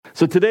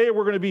So today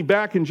we're going to be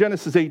back in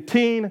Genesis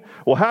 18.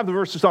 We'll have the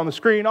verses on the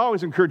screen. I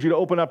always encourage you to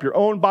open up your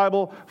own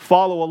Bible,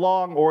 follow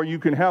along, or you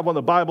can have one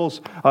of the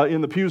Bibles in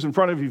the pews in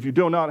front of you. If you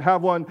do not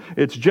have one,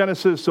 it's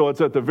Genesis, so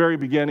it's at the very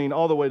beginning,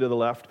 all the way to the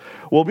left.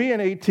 We'll be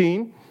in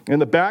 18 in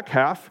the back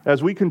half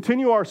as we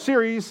continue our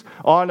series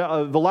on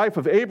the life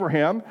of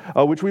Abraham,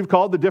 which we've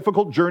called the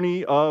difficult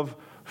journey of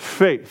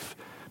faith,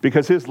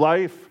 because his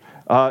life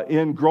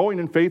in growing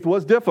in faith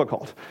was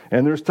difficult.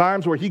 And there's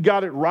times where he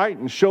got it right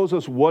and shows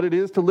us what it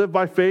is to live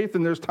by faith,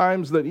 and there's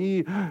times that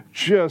he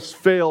just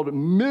failed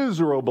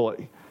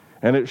miserably,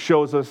 and it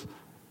shows us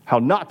how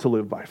not to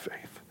live by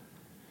faith.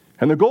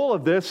 And the goal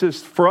of this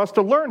is for us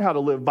to learn how to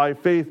live by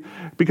faith,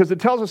 because it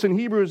tells us in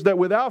Hebrews that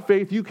without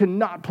faith you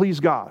cannot please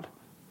God.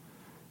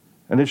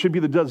 And it should be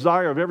the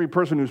desire of every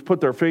person who's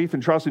put their faith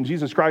and trust in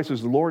Jesus Christ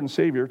as the Lord and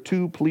Savior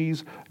to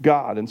please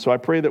God. And so I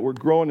pray that we're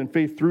growing in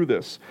faith through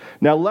this.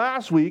 Now,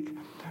 last week,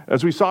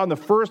 as we saw in the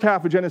first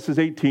half of Genesis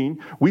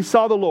 18, we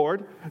saw the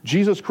Lord,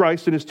 Jesus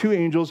Christ, and his two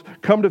angels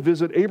come to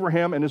visit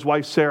Abraham and his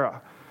wife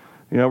Sarah.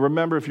 You know,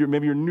 remember, if you're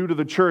new to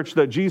the church,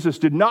 that Jesus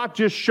did not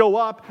just show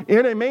up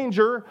in a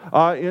manger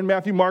in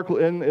Matthew, Mark,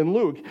 and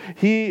Luke.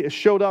 He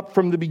showed up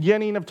from the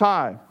beginning of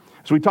time.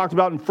 So we talked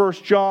about in 1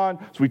 John,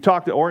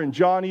 or in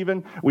John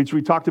even, which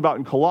we talked about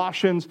in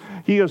Colossians.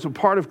 He is a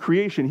part of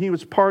creation. He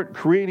was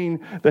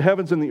creating the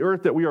heavens and the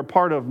earth that we are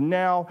part of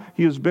now.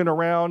 He has been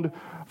around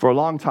for a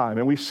long time.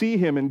 And we see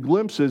him in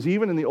glimpses,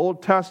 even in the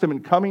Old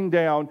Testament, coming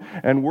down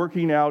and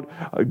working out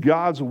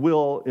God's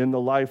will in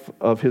the life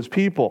of his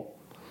people.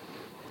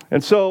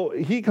 And so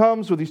he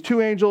comes with these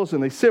two angels,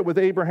 and they sit with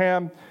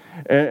Abraham,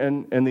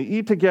 and they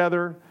eat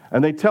together,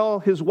 and they tell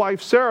his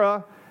wife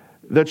Sarah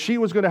that she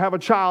was going to have a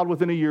child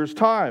within a year's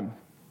time.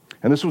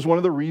 And this was one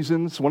of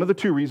the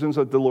two reasons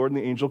that the Lord and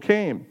the angel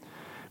came.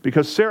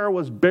 Because Sarah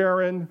was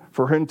barren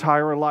for her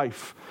entire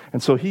life.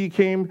 And so he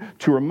came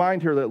to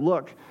remind her that,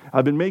 look,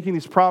 I've been making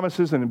these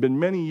promises and it's been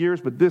many years,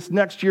 but this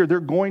next year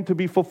they're going to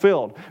be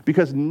fulfilled.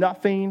 Because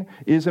nothing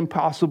is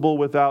impossible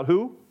without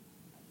who?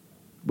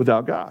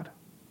 Without God.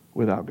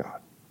 Without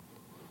God.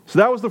 So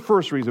that was the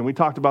first reason. We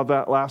talked about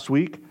that last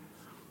week.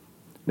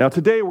 Now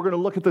today we're going to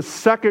look at the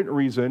second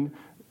reason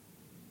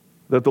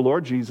that the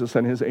Lord Jesus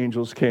and his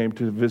angels came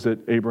to visit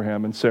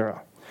Abraham and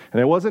Sarah.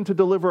 And it wasn't to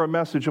deliver a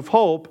message of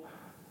hope,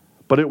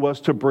 but it was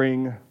to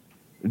bring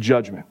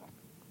judgment.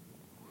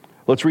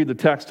 Let's read the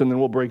text and then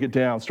we'll break it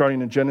down,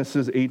 starting in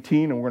Genesis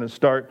 18, and we're going to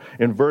start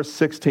in verse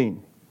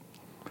 16.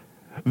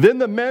 Then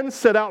the men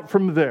set out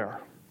from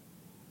there,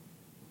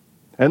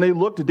 and they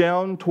looked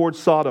down towards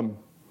Sodom,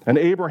 and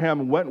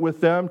Abraham went with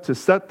them to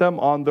set them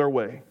on their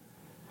way.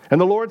 And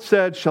the Lord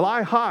said, "Shall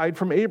I hide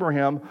from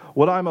Abraham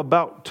what I'm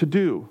about to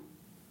do?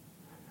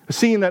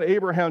 Seeing that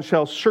Abraham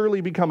shall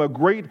surely become a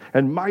great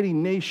and mighty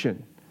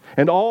nation,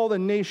 and all the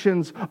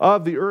nations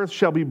of the earth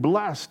shall be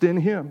blessed in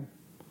him.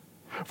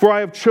 For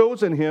I have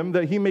chosen him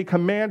that he may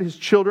command his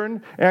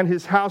children and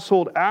his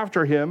household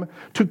after him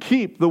to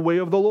keep the way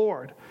of the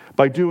Lord,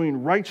 by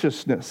doing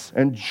righteousness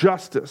and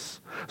justice,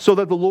 so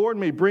that the Lord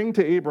may bring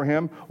to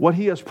Abraham what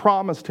he has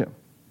promised him."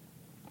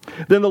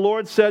 Then the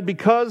Lord said,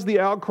 "Because the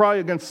outcry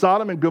against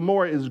Sodom and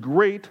Gomorrah is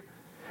great,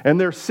 and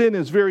their sin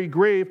is very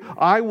grave,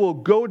 I will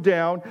go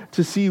down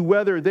to see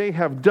whether they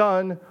have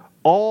done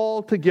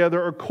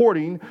altogether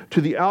according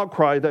to the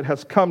outcry that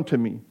has come to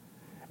me.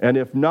 And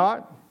if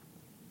not,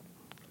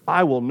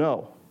 I will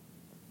know."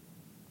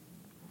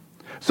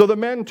 So the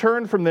men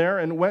turned from there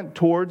and went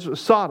towards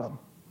Sodom.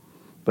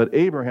 But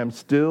Abraham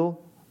still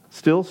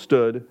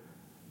stood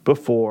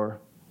before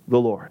the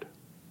Lord.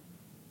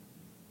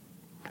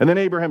 And then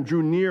Abraham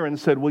drew near and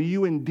said, "Will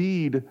you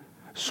indeed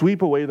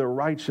sweep away the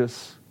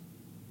righteous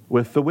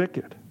with the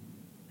wicked?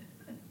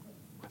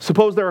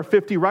 Suppose there are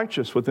 50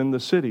 righteous within the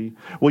city.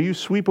 Will you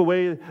sweep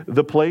away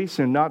the place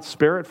and not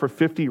spare it for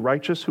 50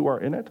 righteous who are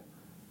in it?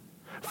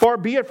 Far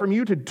be it from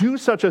you to do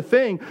such a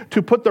thing,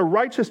 to put the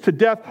righteous to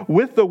death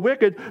with the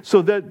wicked,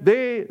 so that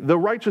the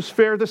righteous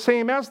fare the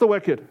same as the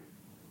wicked.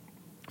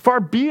 Far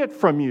be it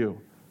from you.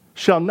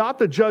 Shall not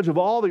the judge of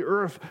all the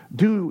earth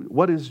do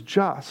what is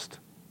just?"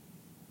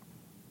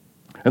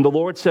 And the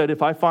Lord said,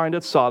 "If I find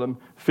at Sodom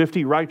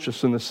 50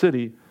 righteous in the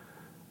city,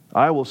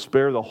 I will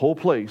spare the whole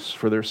place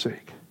for their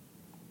sake."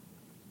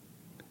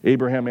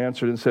 Abraham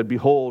answered and said,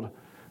 "Behold,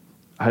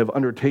 I have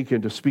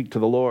undertaken to speak to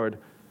the Lord,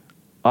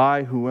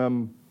 I who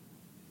am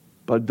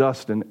but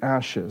dust and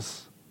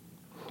ashes.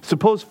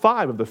 Suppose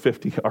 5 of the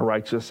 50 are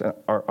righteous,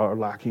 are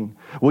lacking.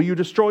 Will you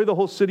destroy the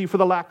whole city for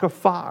the lack of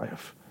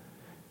 5?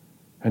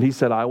 And he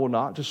said, "I will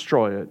not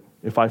destroy it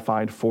if I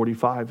find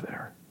 45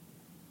 there."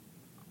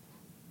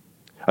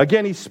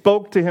 Again he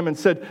spoke to him and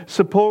said,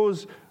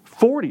 "Suppose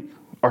 40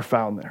 are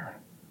found there."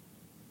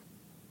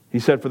 He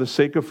said, "For the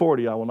sake of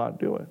 40, I will not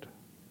do it."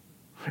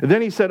 And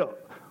then he said,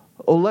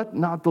 "Oh, let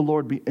not the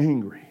Lord be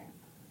angry,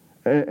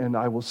 and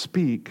I will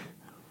speak.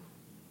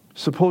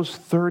 Suppose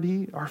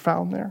 30 are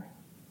found there?"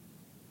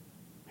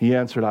 He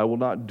answered, "I will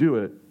not do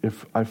it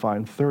if I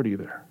find 30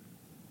 there."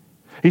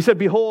 He said,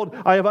 "Behold,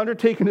 I have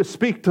undertaken to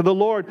speak to the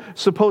Lord.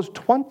 Suppose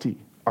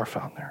 20 are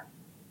found there?"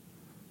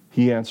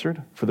 He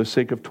answered, for the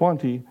sake of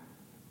 20,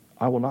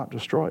 I will not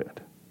destroy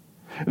it.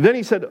 Then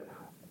he said,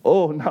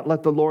 oh, not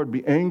let the Lord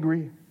be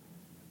angry,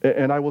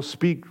 and I will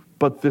speak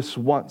but this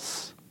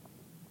once.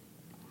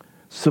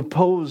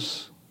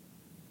 Suppose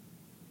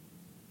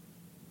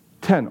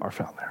 10 are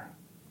found there.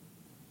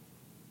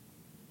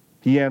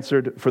 He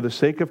answered, for the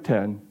sake of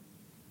 10,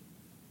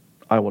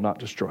 I will not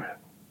destroy it.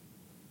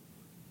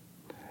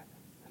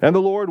 And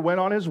the Lord went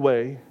on his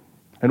way,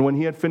 and when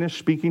he had finished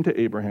speaking to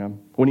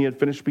Abraham,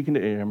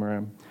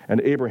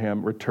 and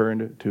Abraham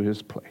returned to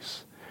his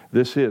place.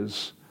 This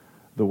is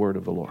the word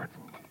of the Lord.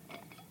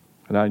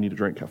 And I need a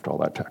drink after all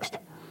that text.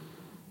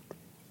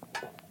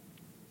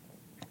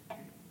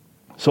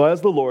 So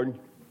as the Lord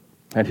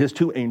and his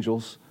two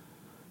angels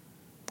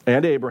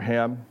and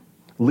Abraham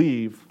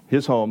leave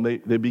his home,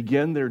 they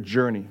begin their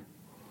journey.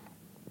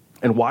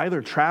 And while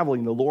they're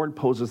traveling, the Lord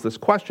poses this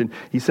question.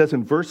 He says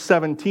in verse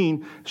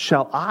 17,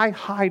 shall I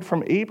hide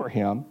from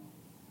Abraham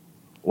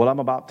what I'm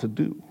about to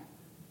do?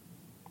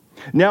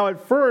 Now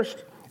at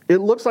first, it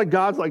looks like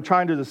God's like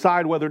trying to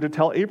decide whether to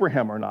tell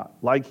Abraham or not.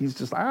 Like he's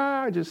just,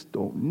 I just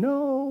don't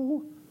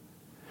know.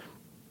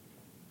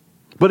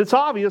 But it's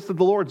obvious that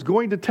the Lord's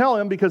going to tell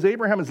him because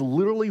Abraham is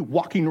literally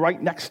walking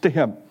right next to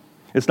him.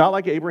 It's not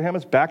like Abraham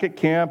is back at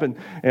camp and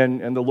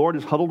the Lord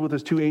is huddled with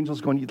his two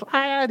angels going, do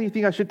you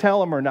think I should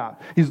tell him or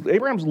not?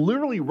 Abraham's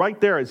literally right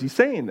there as he's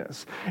saying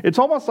this. It's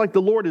almost like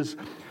the Lord is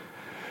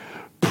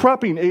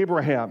prepping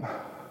Abraham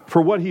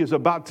for what he is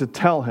about to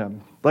tell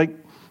him. Like,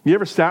 you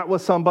ever sat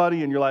with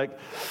somebody and you're like,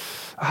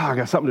 I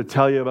got something to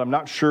tell you, but I'm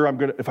not sure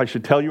if I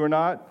should tell you or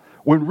not?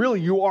 When really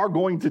you are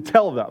going to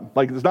tell them.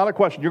 Like, it's not a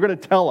question. You're going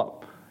to tell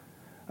them.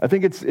 I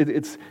think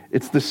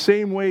it's the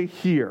same way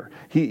here.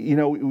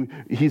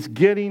 He's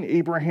getting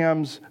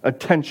Abraham's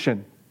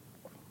attention.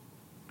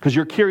 Because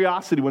your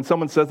curiosity, when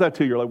someone says that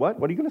to you, you're like, what?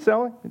 What are you going to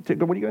tell me? What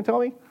are you going to tell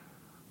me?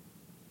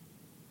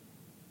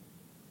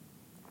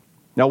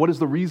 Now, what is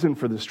the reason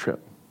for this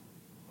trip?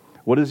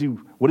 What is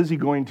he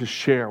going to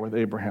share with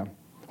Abraham?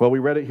 Well, we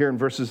read it here in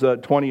verses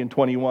 20 and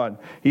 21.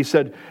 He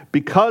said,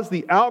 because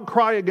the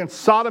outcry against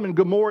Sodom and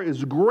Gomorrah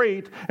is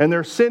great, and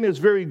their sin is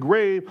very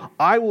grave,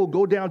 I will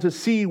go down to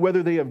see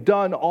whether they have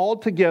done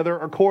altogether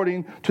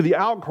according to the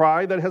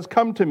outcry that has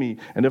come to me.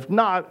 And if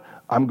not,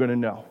 I'm going to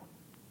know.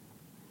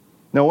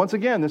 Now, once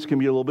again, this can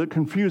be a little bit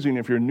confusing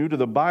if you're new to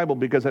the Bible,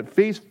 because at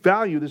face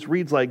value, this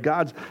reads like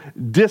God's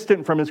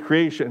distant from his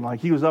creation, like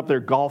he was up there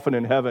golfing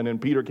in heaven,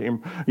 and Peter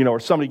came, or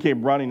somebody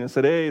came running and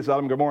said, hey,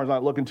 Sodom and Gomorrah's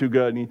not looking too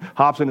good, and he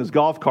hops in his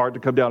golf cart to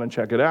come down and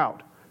check it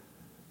out.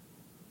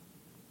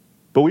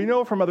 But we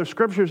know from other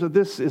scriptures that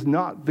this is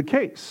not the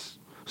case.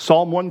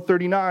 Psalm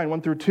 139,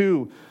 1 through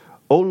 2,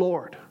 O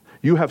Lord,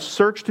 you have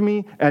searched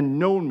me and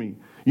known me.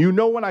 You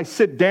know when I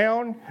sit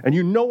down, and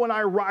you know when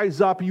I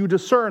rise up. You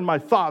discern my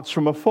thoughts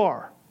from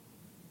afar.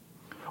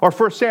 Or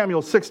 1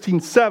 Samuel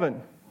 16:7.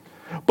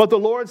 But the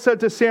Lord said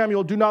to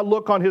Samuel, do not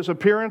look on his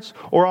appearance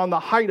or on the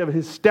height of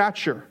his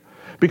stature,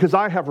 because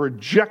I have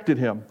rejected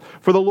him.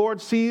 For the Lord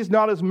sees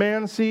not as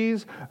man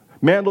sees.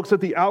 Man looks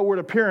at the outward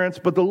appearance,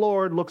 but the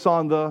Lord looks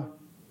on the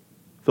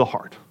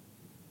heart.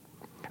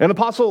 And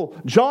Apostle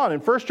John,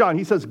 in 1 John,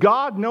 he says,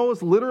 God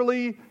knows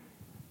literally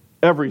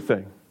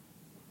everything.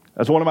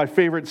 As one of my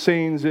favorite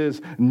sayings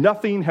is,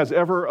 nothing has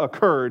ever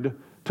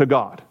occurred to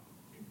God.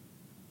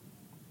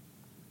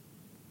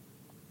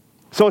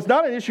 So it's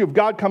not an issue of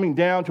God coming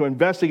down to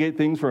investigate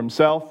things for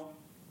himself.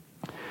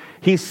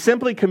 He's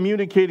simply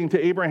communicating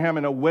to Abraham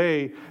in a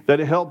way that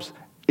helps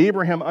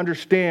Abraham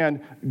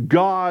understand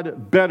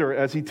God better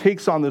as he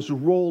takes on this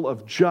role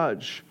of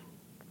judge.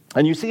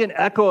 And you see an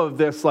echo of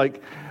this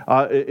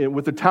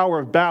with the Tower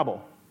of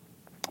Babel.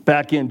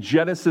 Back in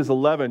Genesis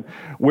 11,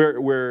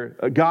 where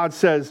God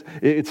says,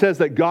 it says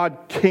that God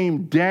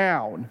came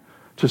down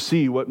to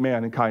see what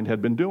mankind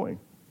had been doing.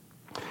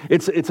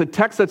 It's a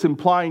text that's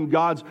implying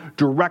God's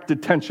direct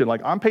attention.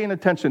 Like, I'm paying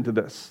attention to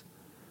this.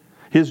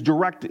 His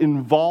direct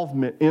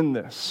involvement in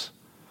this.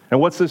 And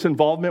what's this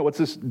involvement?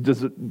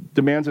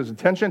 Demands his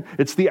attention?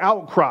 It's the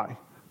outcry.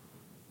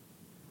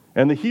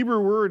 And the Hebrew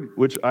word,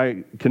 which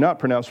I cannot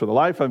pronounce for the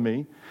life of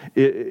me,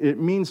 it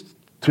means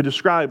to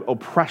describe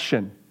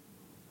oppression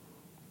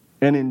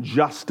and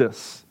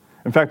injustice.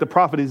 In fact, the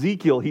prophet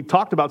Ezekiel, he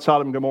talked about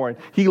Sodom and Gomorrah.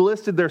 He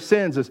listed their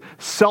sins as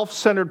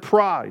self-centered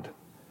pride,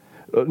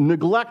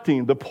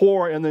 neglecting the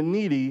poor and the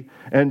needy,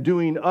 and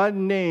doing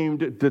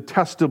unnamed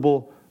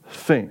detestable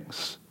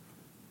things.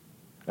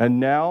 And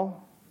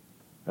now,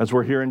 as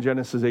we're here in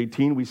Genesis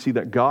 18, we see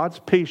that God's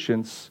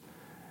patience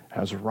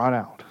has run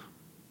out.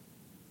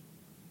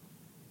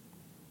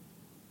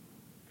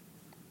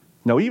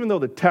 Now, even though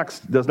the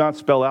text does not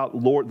spell out the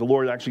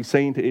Lord actually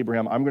saying to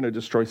Abraham, I'm going to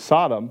destroy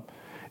Sodom,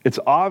 it's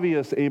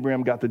obvious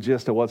Abraham got the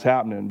gist of what's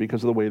happening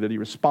because of the way that he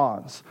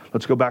responds.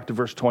 Let's go back to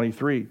verse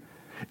 23.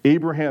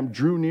 Abraham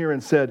drew near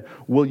and said,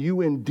 will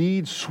you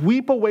indeed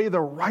sweep away the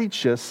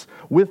righteous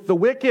with the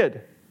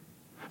wicked?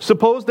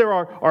 Suppose there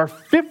are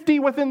 50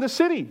 within the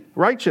city,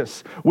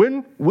 righteous.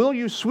 When will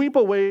you sweep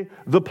away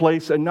the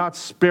place and not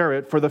spare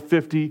it for the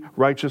 50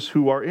 righteous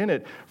who are in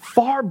it?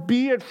 Far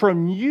be it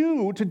from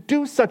you to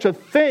do such a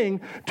thing,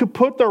 to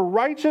put the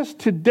righteous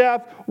to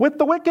death with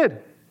the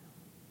wicked,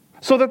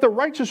 so that the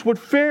righteous would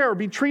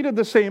be treated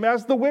the same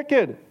as the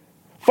wicked.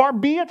 Far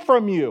be it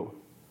from you.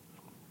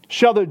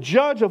 Shall the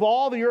judge of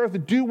all the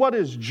earth do what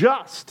is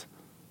just?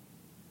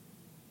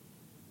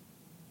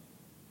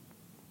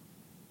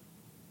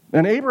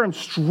 And Abraham's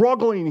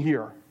struggling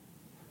here.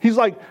 He's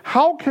like,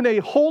 how can a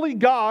holy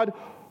God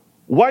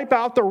wipe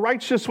out the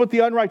righteous with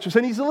the unrighteous?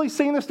 And he's literally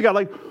saying this to God,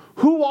 like,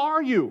 who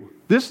are you?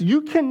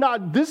 You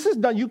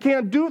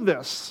can't do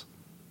this.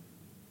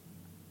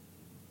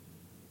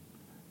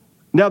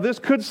 Now, this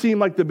could seem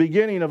like the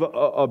beginning of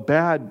a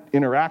bad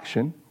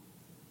interaction.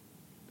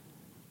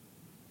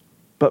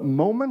 But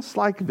moments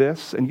like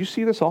this, and you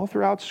see this all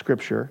throughout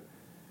Scripture,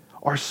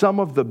 are some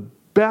of the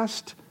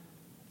best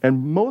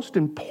and most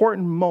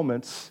important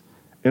moments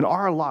in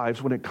our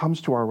lives when it comes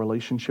to our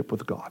relationship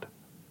with God.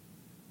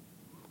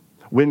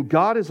 When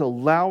God is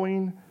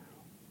allowing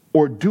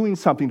or doing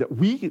something that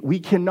we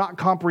cannot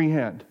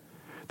comprehend,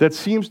 that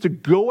seems to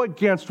go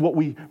against what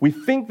we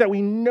think that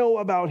we know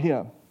about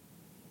Him.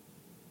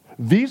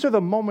 These are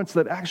the moments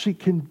that actually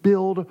can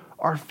build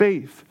our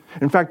faith.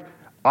 In fact,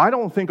 I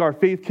don't think our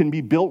faith can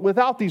be built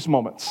without these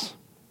moments.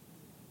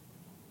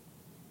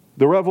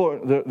 The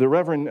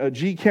Reverend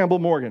G. Campbell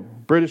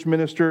Morgan, British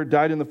minister,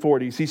 died in the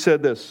 40s. He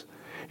said this.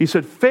 He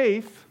said,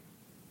 faith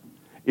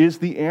is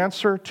the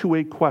answer to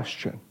a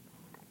question.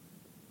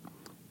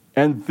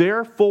 And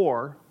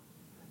therefore,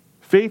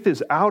 faith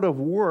is out of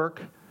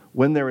work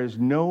when there is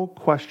no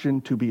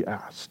question to be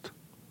asked.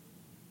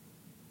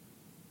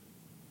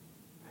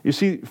 You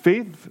see,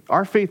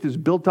 our faith is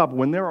built up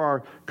when there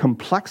are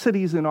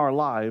complexities in our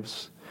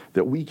lives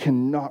that we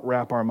cannot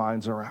wrap our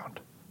minds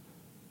around.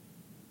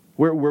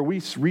 Where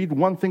we read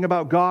one thing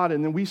about God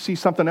and then we see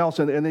something else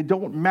and they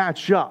don't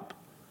match up.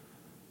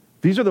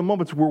 These are the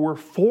moments where we're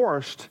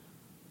forced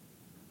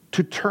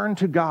to turn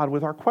to God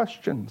with our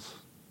questions.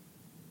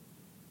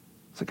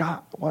 It's like,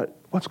 God,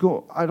 what's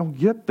going on? I don't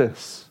get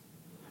this.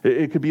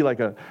 It could be like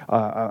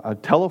a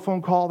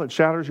telephone call that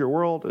shatters your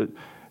world.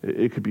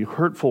 It could be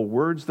hurtful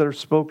words that are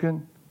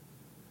spoken,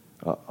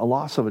 a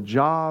loss of a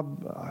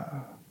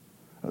job,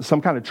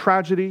 some kind of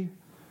tragedy,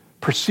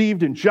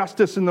 perceived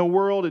injustice in the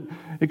world.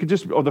 It could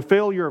just, or the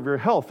failure of your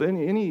health,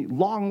 any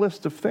long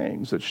list of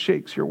things that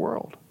shakes your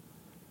world.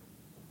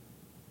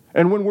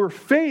 And when we're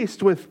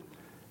faced with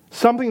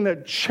something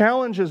that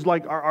challenges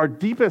like our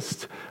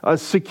deepest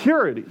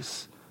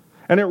securities,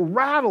 and it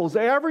rattles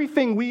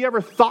everything we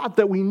ever thought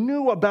that we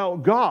knew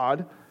about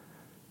God,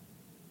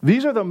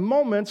 these are the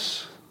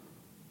moments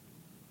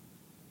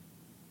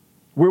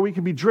where we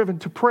can be driven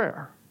to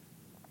prayer.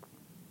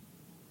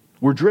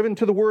 We're driven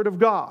to the Word of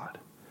God,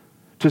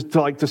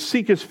 to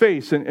seek His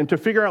face and to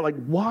figure out,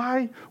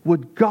 why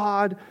would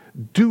God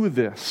do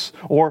this?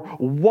 Or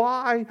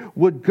why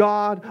would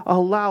God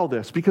allow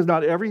this? Because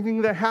not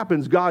everything that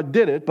happens, God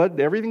did it, but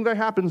everything that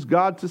happens,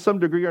 God to some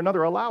degree or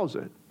another allows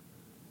it.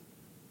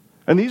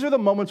 And these are the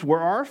moments where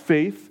our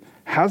faith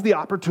has the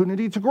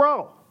opportunity to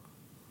grow.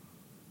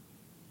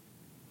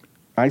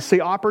 I say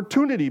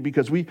opportunity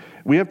because we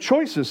have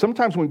choices.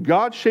 Sometimes when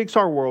God shakes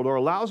our world or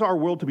allows our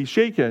world to be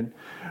shaken,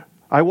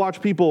 I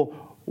watch people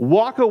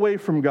walk away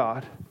from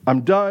God.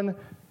 I'm done.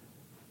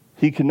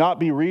 He cannot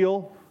be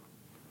real.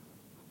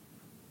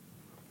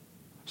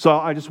 So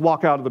I just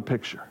walk out of the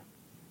picture.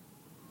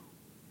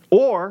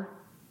 Or,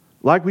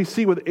 like we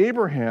see with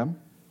Abraham,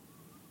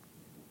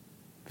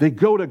 they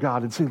go to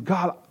God and say,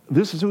 God,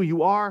 this is who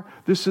you are.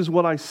 This is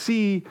what I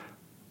see.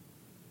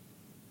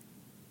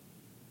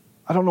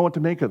 I don't know what to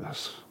make of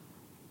this.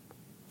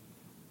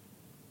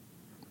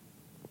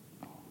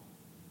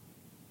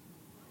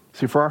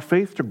 See, for our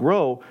faith to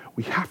grow,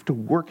 we have to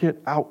work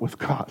it out with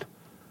God.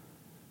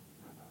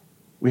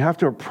 We have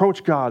to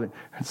approach God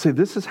and say,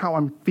 this is how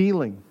I'm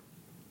feeling.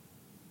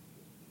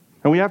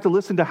 And we have to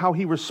listen to how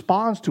He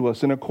responds to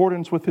us in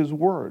accordance with His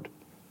Word.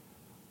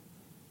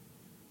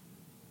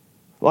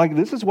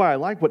 This is why I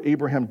like what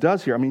Abraham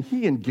does here. I mean,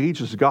 he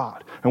engages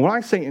God. And when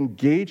I say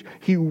engage,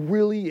 he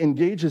really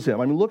engages Him.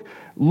 I mean,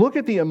 look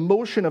at the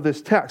emotion of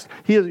this text.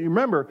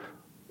 Remember,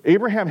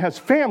 Abraham has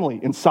family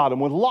in Sodom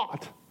with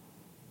Lot.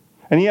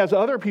 And he has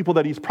other people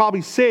that he's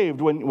probably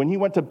saved when he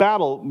went to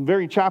battle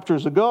very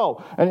chapters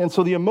ago. And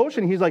so the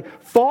emotion, he's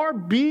like, far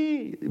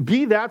be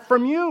that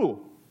from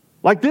you.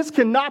 This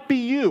cannot be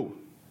you.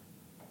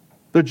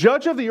 The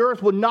judge of the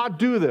earth would not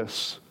do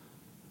this.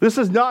 This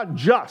is not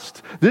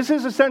just. This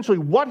is essentially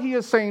what he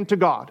is saying to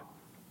God.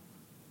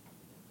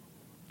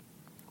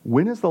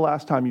 When is the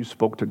last time you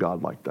spoke to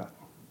God like that?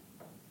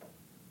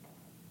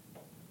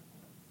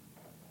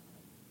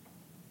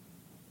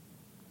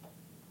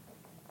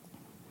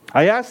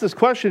 I ask this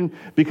question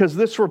because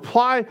this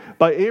reply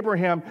by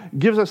Abraham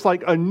gives us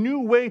a new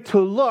way to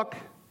look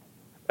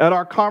at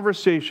our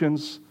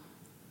conversations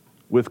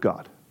with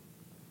God.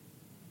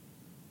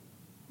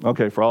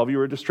 Okay, for all of you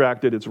who are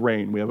distracted, it's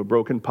rain. We have a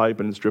broken pipe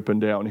and it's dripping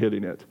down,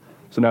 hitting it.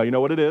 So now you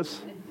know what it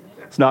is.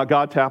 It's not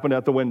God tapping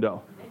at the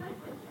window.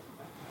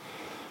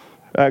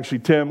 Actually,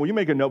 Tim, will you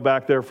make a note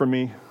back there for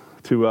me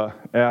to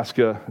ask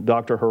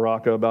Dr.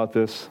 Haraka about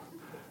this,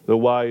 the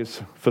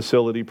wise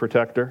facility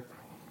protector?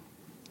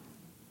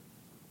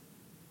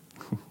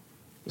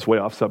 It's way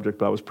off subject,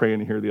 but I was praying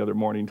here the other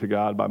morning to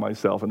God by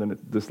myself, and then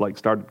this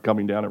started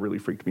coming down. It really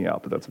freaked me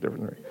out, but that's a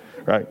different thing,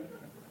 right?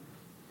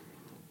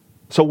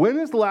 So when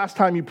is the last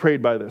time you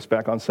prayed by this,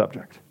 back on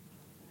subject?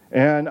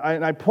 And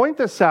I point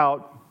this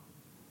out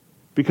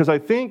because I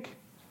think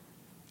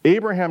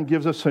Abraham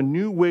gives us a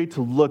new way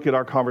to look at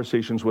our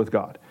conversations with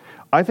God.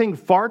 I think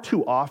far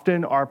too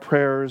often our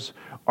prayers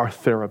are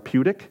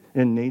therapeutic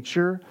in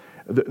nature.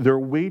 They're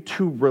way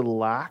too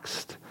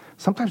relaxed.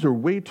 Sometimes they're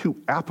way too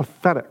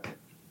apathetic.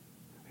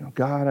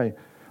 God, I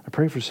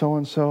pray for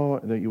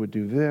so-and-so that you would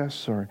do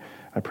this, or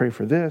I pray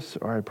for this,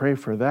 or I pray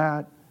for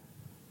that.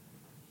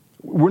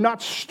 We're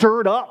not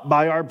stirred up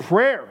by our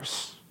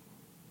prayers.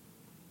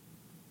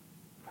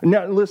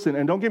 Now, listen,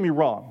 and don't get me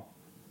wrong.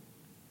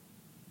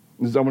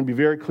 I'm going to be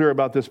very clear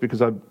about this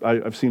because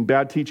I've seen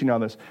bad teaching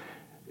on this.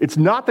 It's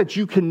not that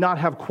you cannot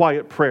have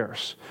quiet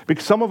prayers,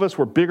 because some of us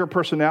were bigger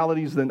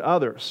personalities than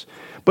others.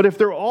 But if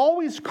they're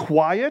always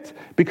quiet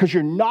because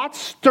you're not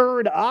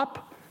stirred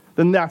up,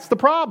 then that's the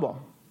problem.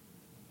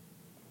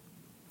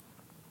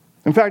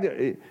 In fact,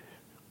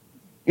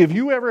 if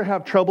you ever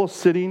have trouble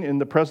sitting in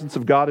the presence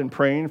of God and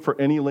praying for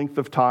any length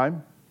of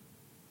time,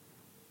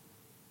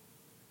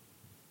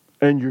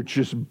 and you're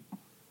just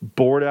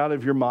bored out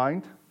of your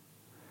mind,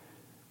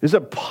 is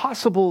it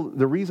possible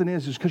the reason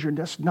is because you're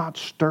just not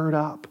stirred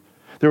up?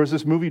 There was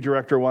this movie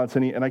director once,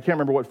 and I can't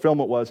remember what film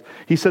it was.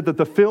 He said that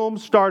the film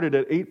started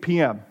at 8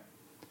 p.m.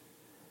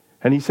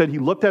 And he said he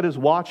looked at his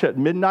watch at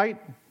midnight,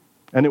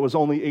 and it was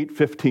only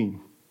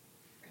 8:15.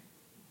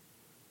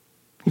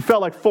 He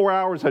felt like 4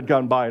 hours had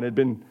gone by and it had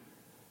been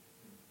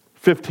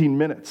 15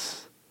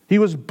 minutes. He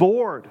was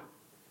bored.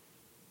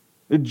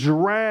 It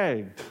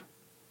dragged.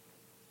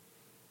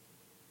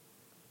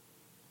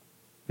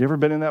 You ever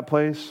been in that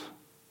place?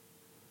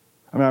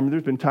 I mean,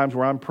 there's been times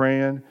where I'm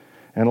praying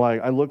and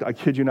I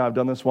kid you not, I've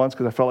done this once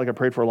because I felt like I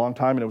prayed for a long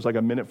time and it was like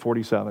a minute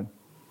 47.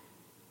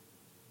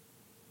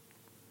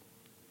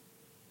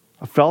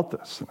 I felt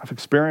this. I've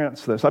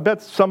experienced this. I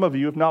bet some of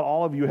you, if not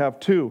all of you, have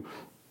too.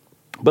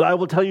 But I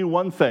will tell you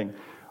one thing.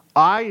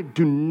 I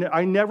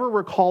never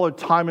recall a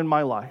time in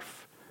my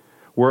life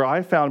where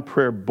I found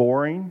prayer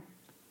boring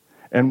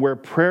and where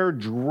prayer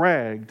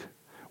dragged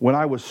when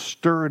I was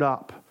stirred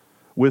up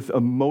with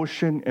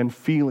emotion and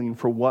feeling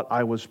for what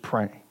I was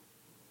praying.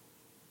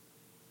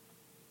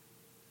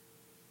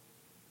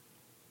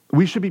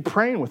 We should be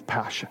praying with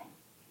passion.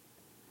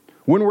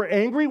 When we're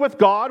angry with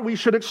God, we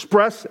should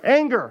express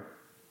anger.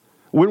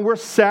 When we're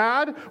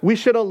sad, we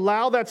should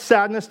allow that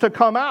sadness to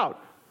come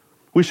out.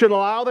 We should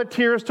allow the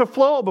tears to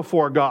flow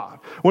before God.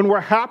 When we're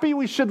happy,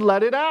 we should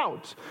let it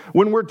out.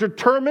 When we're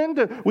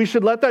determined, we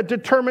should let that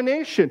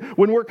determination.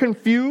 When we're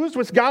confused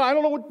with God, I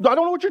don't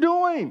know what you're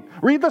doing.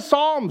 Read the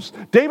Psalms.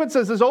 David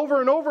says this over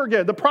and over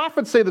again. The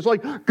prophets say this,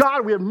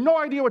 God, we have no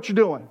idea what you're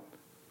doing.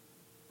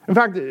 In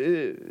fact,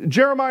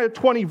 Jeremiah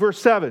 20, verse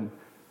 7.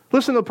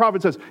 Listen to the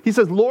prophet says. He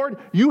says, Lord,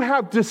 you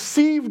have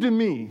deceived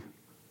me.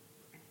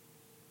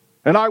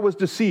 And I was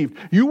deceived.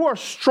 You are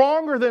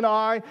stronger than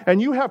I, and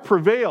you have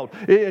prevailed.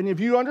 And if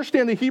you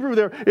understand the Hebrew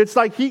there, it's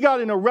like he got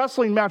in a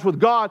wrestling match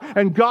with God,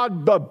 and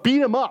God beat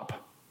him up.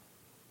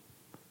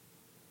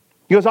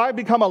 He goes, I have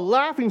become a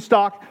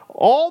laughingstock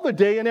all the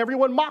day, and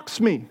everyone mocks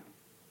me.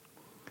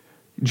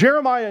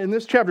 Jeremiah, in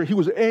this chapter, he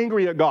was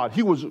angry at God.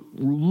 He was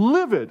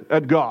livid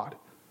at God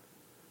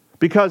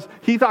because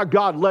he thought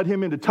God led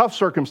him into tough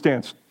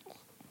circumstance.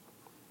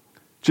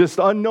 Just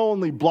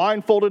unknowingly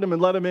blindfolded him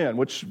and let him in,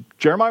 which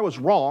Jeremiah was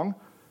wrong,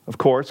 of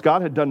course.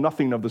 God had done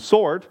nothing of the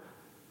sort.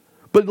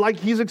 But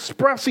he's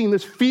expressing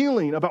this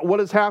feeling about what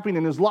is happening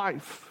in his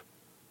life.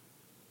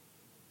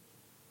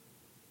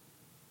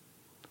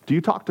 Do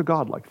you talk to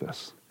God like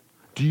this?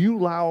 Do you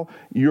allow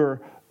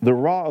the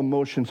raw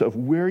emotions of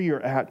where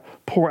you're at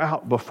pour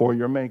out before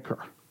your Maker?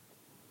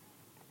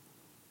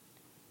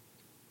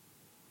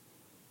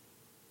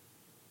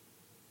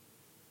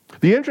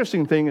 The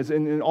interesting thing is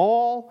in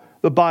all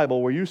the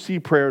Bible where you see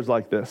prayers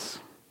like this,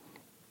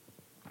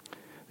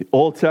 the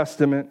Old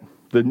Testament,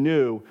 the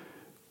New,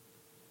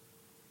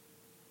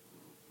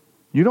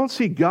 you don't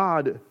see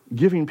God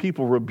giving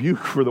people rebuke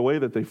for the way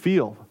that they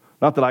feel.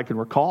 Not that I can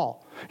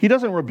recall. He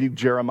doesn't rebuke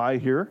Jeremiah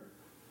here.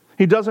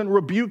 He doesn't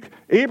rebuke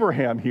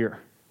Abraham here.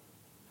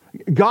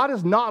 God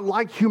is not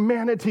like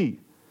humanity.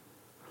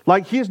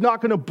 He is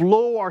not going to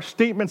blow our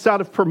statements out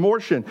of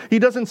proportion. He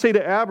doesn't say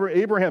to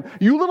Abraham,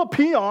 you little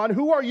peon,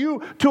 who are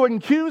you to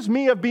accuse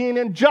me of being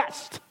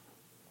unjust?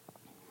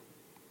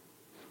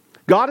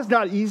 God is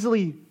not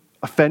easily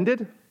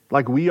offended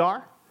like we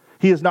are.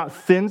 He is not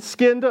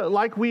thin-skinned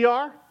like we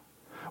are.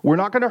 We're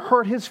not going to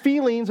hurt his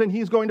feelings and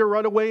he's going to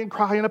run away and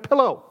cry in a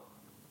pillow.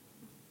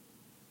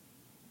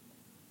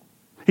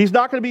 He's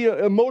not going to be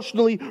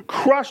emotionally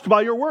crushed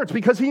by your words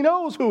because he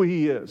knows who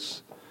he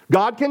is.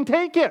 God can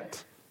take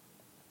it.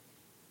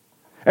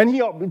 And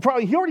he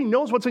already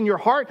knows what's in your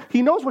heart.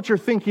 He knows what you're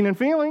thinking and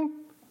feeling.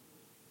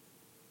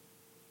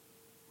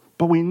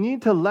 But we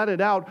need to let it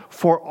out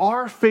for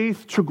our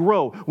faith to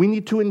grow. We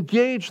need to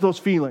engage those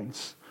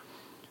feelings.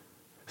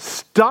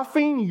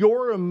 Stuffing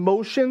your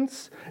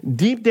emotions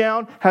deep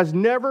down has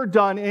never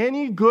done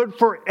any good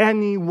for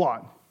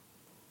anyone.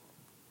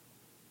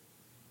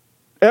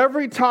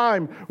 Every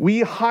time we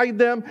hide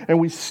them and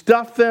we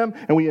stuff them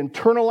and we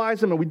internalize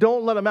them and we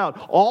don't let them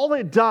out, all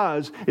it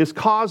does is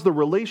cause the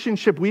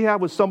relationship we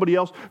have with somebody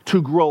else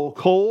to grow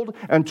cold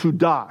and to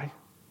die.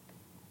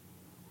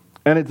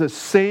 And it's the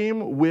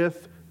same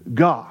with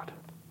God.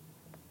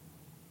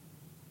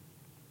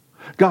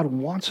 God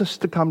wants us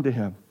to come to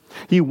him.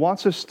 He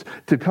wants us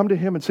to come to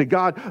him and say,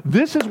 God,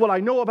 this is what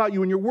I know about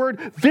you in your word.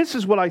 This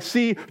is what I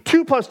see.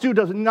 2 + 2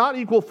 does not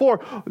equal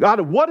 4.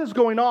 God, what is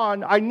going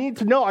on? I need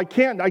to know. I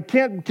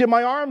can't get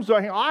my arms,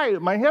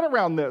 my head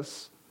around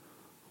this.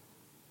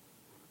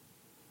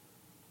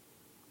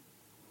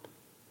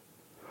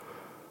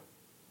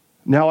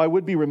 Now, I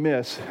would be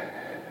remiss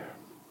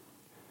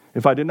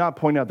if I did not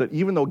point out that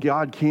even though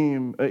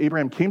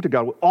Abraham came to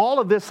God with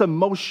all of this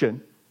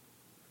emotion,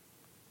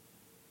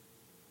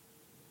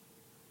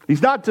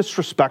 he's not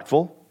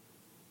disrespectful.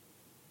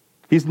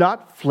 He's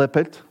not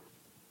flippant.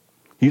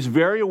 He's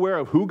very aware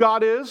of who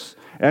God is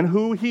and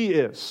who he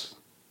is.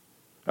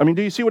 I mean,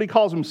 do you see what he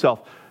calls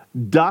himself?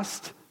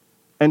 Dust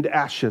and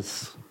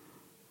ashes.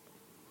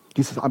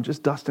 He says, I'm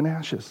just dust and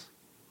ashes.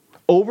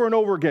 Over and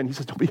over again, he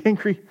says, don't be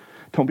angry.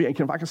 Don't be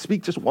angry. If I can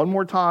speak just one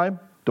more time,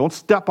 don't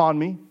step on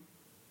me.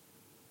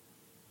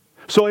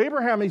 So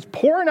Abraham, he's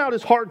pouring out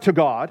his heart to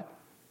God.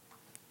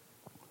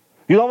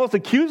 He's almost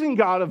accusing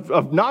God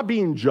of not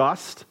being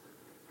just,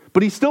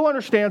 but he still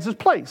understands his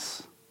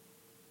place.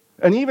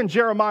 And even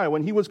Jeremiah,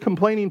 when he was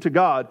complaining to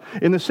God,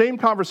 in the same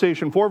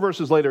conversation, 4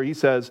 verses later, he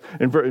says,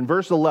 in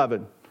verse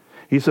 11,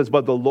 he says,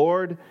 but the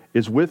Lord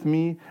is with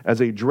me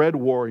as a dread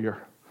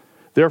warrior.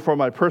 Therefore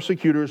my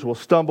persecutors will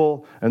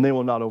stumble and they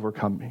will not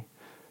overcome me.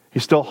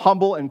 He's still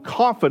humble and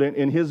confident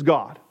in his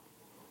God.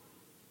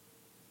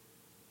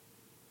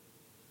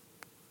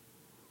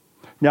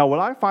 Now, what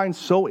I find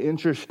so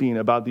interesting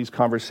about these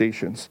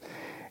conversations,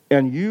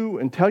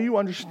 until you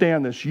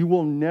understand this, you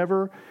will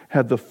never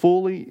have the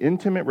fully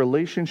intimate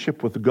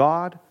relationship with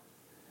God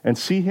and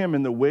see him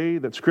in the way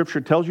that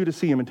Scripture tells you to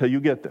see him until you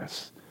get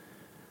this.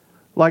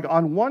 Like,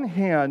 on one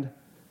hand,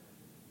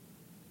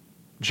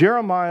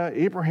 Jeremiah,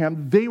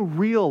 Abraham, they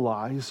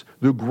realize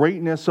the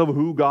greatness of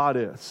who God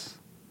is.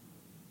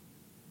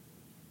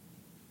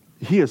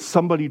 He is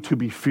somebody to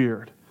be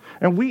feared.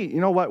 And you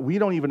know what? We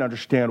don't even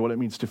understand what it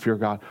means to fear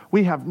God.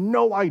 We have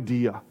no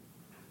idea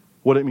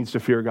what it means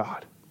to fear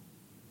God.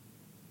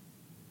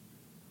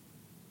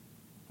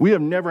 We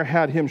have never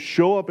had him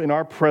show up in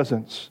our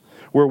presence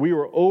where we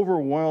were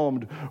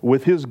overwhelmed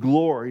with his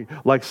glory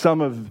like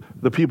some of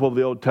the people of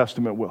the Old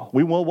Testament will.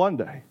 We will one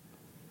day.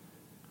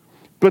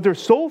 But they're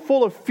so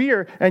full of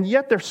fear, and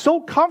yet they're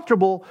so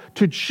comfortable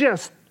to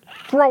just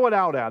throw it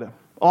out at him,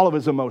 all of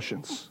his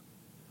emotions.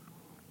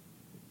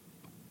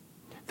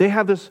 They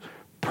have this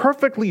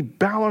perfectly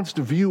balanced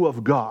view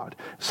of God.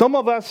 Some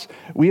of us,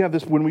 we have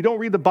this, when we don't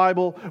read the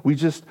Bible, we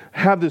just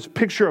have this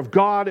picture of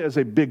God as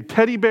a big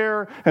teddy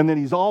bear, and then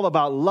he's all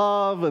about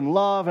love and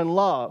love and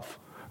love.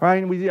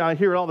 Right? And I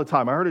hear it all the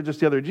time. I heard it just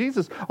the other day.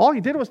 Jesus, all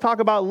he did was talk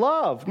about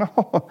love.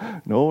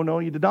 No,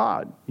 he did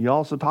not. He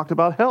also talked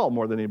about hell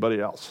more than anybody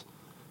else.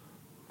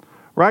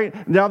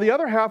 Right? Now, the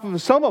other half of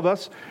some of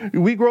us,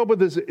 we grow up with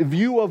this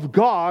view of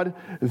God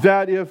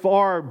that if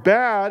our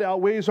bad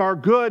outweighs our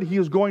good, he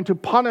is going to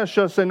punish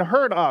us and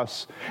hurt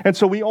us. And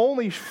so we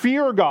only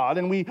fear God,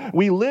 and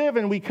we live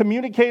and we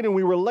communicate and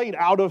we relate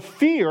out of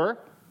fear,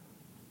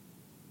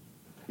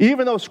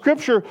 even though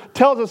Scripture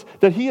tells us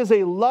that he is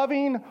a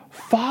loving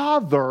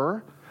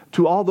Father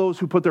to all those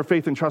who put their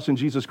faith and trust in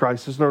Jesus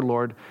Christ as their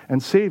Lord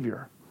and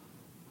Savior.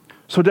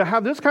 So to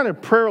have this kind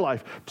of prayer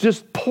life,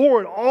 just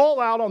pour it all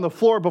out on the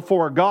floor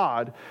before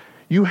God,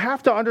 you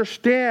have to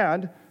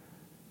understand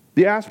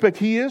the aspect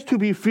he is to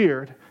be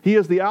feared. He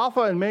is the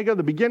Alpha and Omega,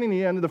 the beginning,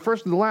 the end, the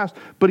first and the last,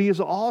 but he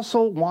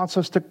also wants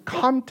us to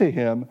come to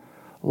him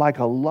like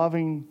a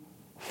loving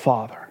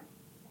Father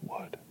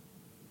would.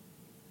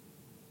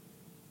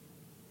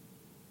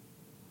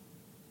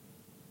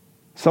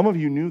 Some of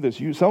you knew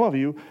this. Some of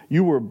you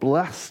were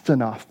blessed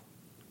enough.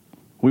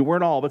 We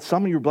weren't all, but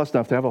some of you were blessed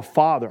enough to have a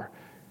father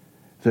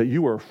that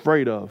you were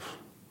afraid of.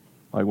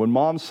 Like when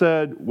mom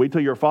said, wait till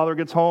your father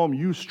gets home,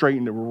 you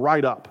straightened it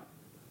right up.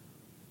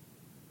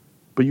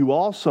 But you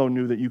also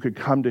knew that you could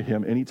come to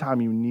him anytime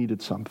you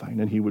needed something,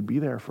 and he would be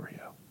there for you.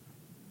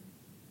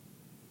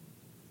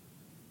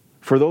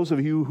 For those of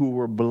you who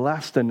were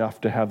blessed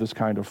enough to have this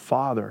kind of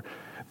father,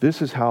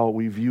 this is how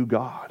we view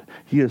God.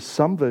 He is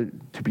somebody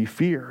to be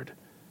feared,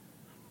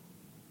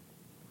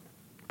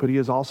 but he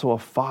is also a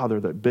father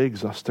that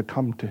begs us to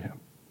come to him.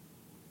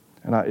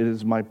 And it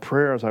is my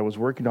prayer as I was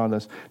working on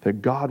this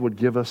that God would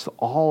give us,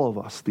 all of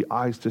us, the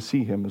eyes to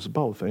see him as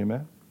both.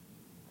 Amen?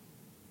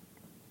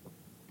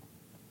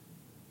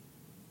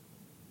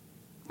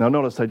 Now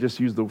notice I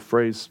just used the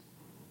phrase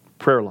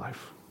prayer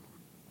life.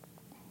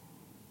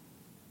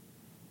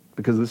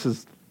 Because this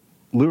is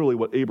literally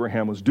what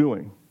Abraham was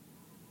doing.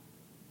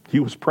 He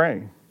was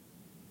praying.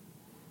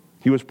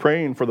 He was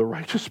praying for the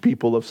righteous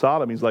people of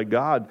Sodom. He's like,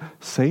 God,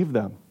 save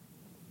them.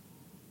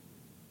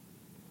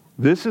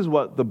 This is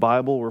what the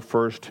Bible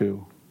refers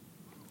to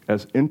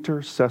as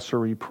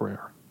intercessory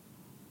prayer.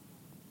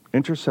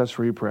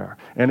 Intercessory prayer.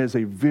 And is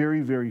a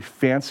very, very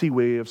fancy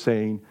way of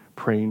saying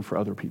praying for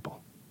other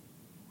people.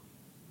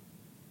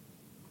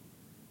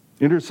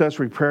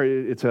 Intercessory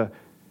prayer, it's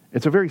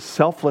a very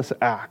selfless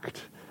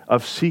act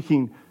of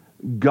seeking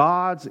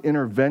God's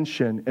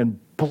intervention and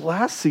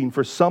blessing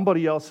for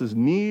somebody else's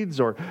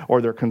needs or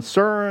their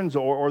concerns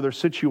or their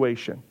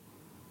situation.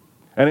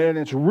 And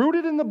it's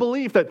rooted in the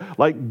belief that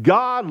like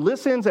God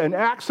listens and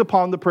acts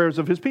upon the prayers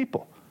of his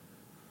people.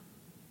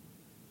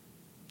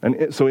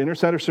 And so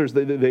intercessors,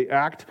 they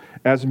act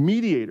as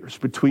mediators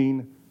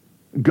between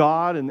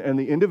God and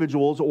the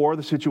individuals or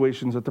the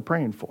situations that they're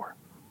praying for.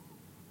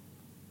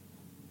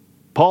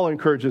 Paul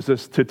encourages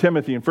this to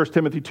Timothy in 1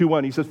 Timothy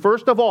 2:1. He says,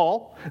 first of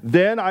all,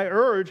 then I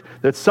urge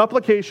that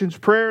supplications,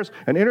 prayers,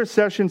 and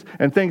intercessions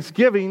and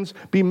thanksgivings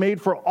be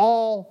made for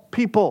all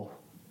people.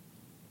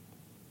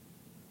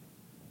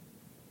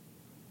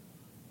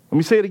 Let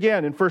me say it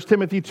again in 1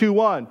 Timothy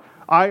 2:1.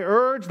 I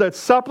urge that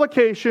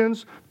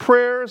supplications,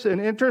 prayers, and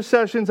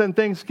intercessions and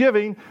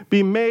thanksgiving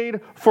be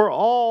made for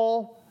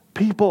all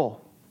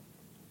people.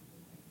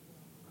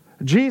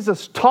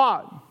 Jesus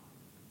taught.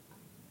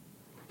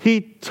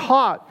 He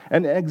taught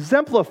and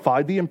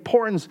exemplified the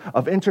importance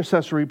of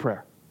intercessory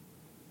prayer.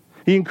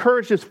 He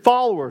encouraged his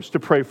followers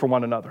to pray for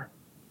one another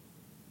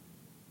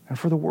and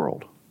for the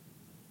world.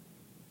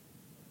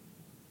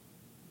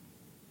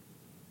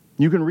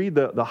 You can read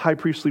the high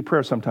priestly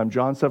prayer sometime,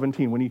 John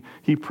 17, when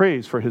he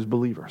prays for his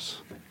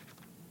believers.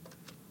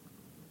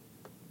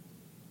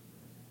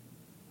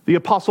 The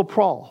Apostle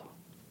Paul,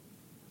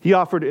 he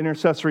offered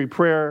intercessory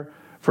prayer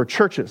for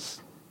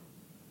churches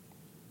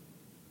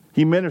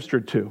he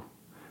ministered to,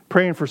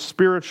 praying for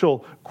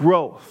spiritual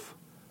growth,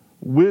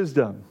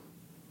 wisdom,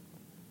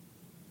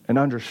 and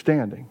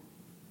understanding.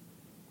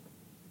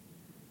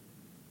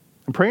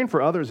 And praying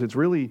for others, it's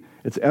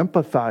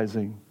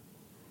empathizing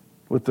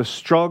with the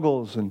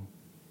struggles and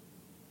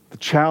the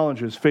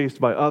challenges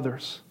faced by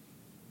others.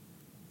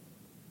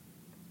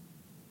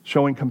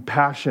 Showing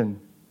compassion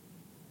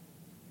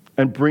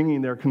and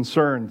bringing their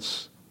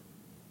concerns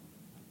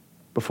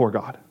before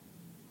God.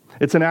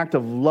 It's an act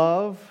of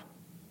love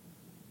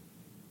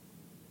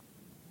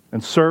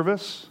and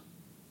service,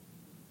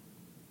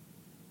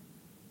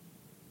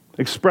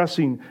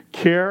 expressing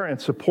care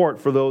and support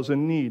for those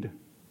in need.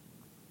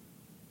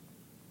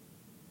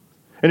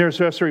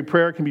 Intercessory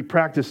prayer can be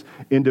practiced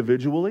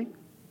individually.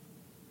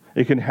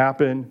 It can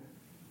happen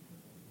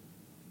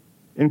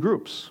in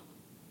groups.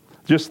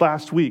 Just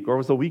last week, or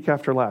was the week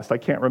after last, I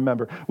can't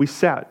remember.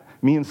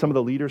 Me and some of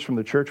the leaders from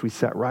the church, we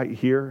sat right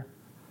here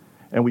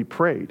and we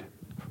prayed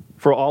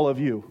for all of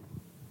you.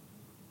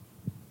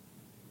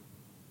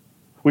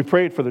 We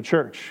prayed for the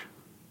church.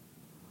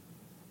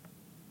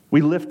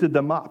 We lifted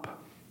them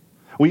up.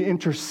 We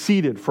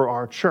interceded for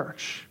our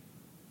church.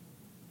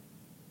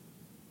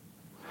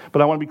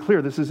 But I want to be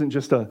clear,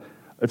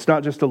 it's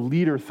not just a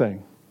leader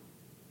thing.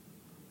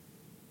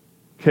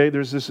 Okay,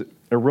 there's this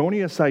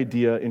erroneous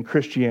idea in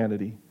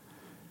Christianity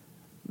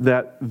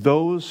that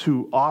those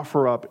who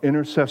offer up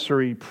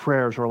intercessory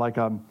prayers are like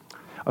a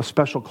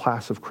special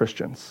class of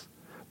Christians.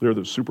 They're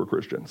the super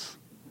Christians,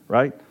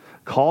 right?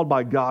 Called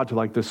by God to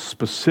like this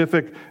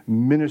specific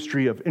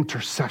ministry of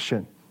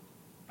intercession.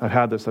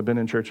 I've been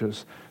in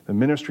churches, the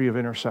ministry of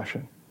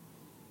intercession.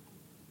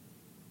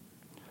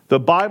 The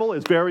Bible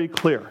is very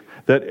clear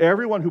that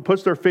everyone who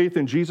puts their faith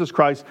in Jesus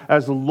Christ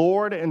as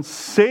Lord and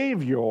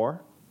Savior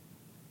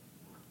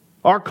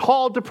are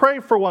called to pray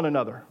for one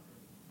another.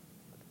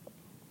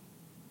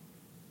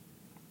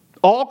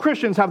 All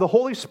Christians have the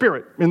Holy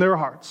Spirit in their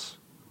hearts.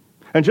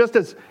 And just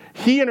as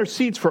He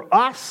intercedes for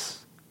us,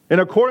 in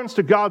accordance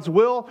to God's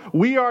will,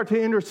 we are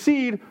to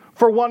intercede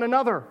for one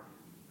another.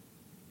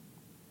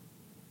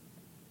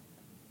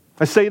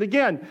 I say it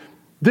again.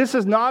 This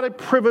is not a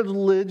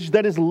privilege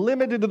that is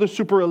limited to the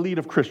super elite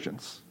of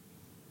Christians.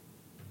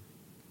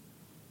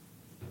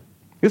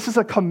 This is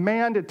a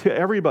command to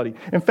everybody.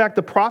 In fact,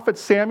 the prophet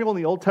Samuel in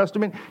the Old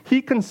Testament,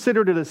 he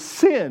considered it a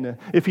sin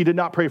if he did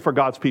not pray for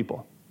God's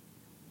people.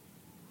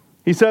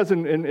 He says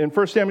in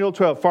 1 Samuel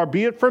 12, far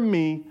be it from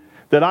me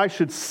that I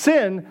should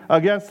sin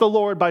against the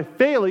Lord by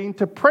failing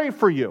to pray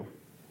for you.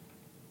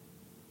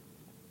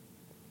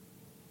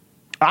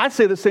 I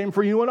say the same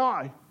for you and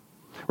I.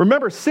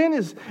 Remember,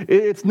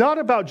 it's not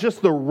about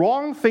just the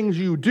wrong things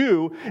you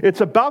do,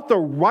 it's about the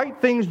right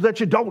things that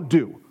you don't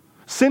do.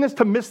 Sin is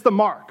to miss the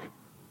mark.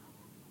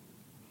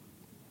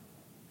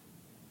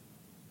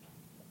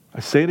 I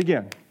say it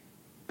again.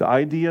 The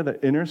idea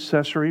that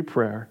intercessory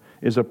prayer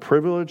is a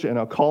privilege and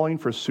a calling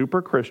for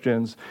super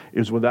Christians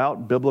is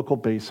without biblical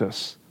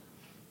basis.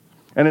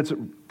 And it's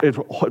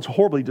a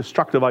horribly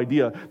destructive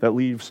idea that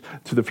leads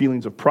to the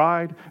feelings of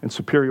pride and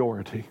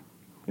superiority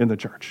in the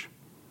church.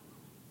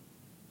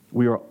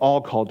 We are all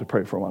called to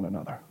pray for one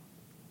another.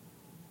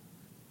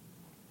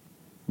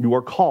 You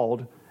are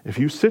called, if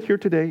you sit here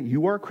today,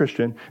 you are a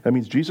Christian, that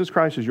means Jesus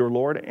Christ is your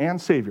Lord and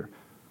Savior.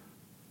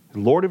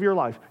 Lord of your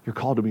life, you're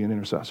called to be an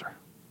intercessor.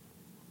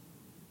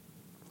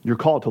 You're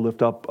called to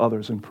lift up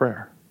others in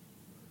prayer.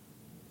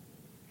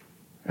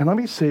 And let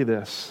me say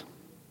this.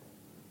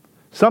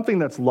 Something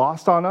that's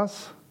lost on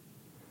us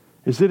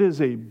is it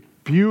is a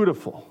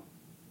beautiful,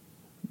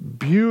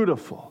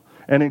 beautiful,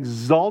 and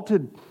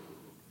exalted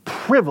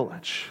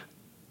privilege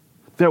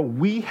that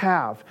we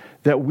have,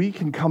 that we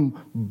can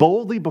come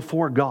boldly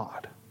before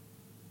God,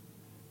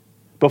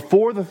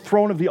 before the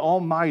throne of the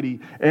Almighty,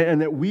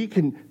 and that we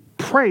can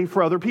pray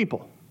for other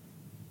people.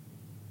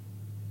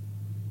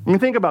 I mean,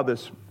 think about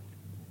this.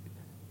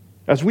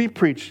 As we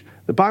preach,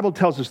 the Bible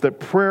tells us that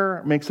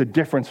prayer makes a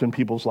difference in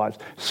people's lives.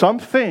 Some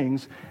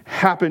things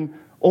happen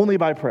only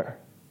by prayer.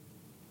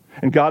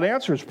 And God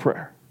answers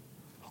prayer.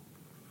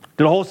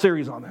 Did a whole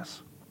series on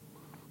this.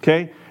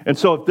 Okay? And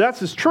so if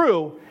that's is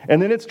true,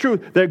 and then it's true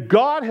that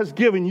God has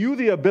given you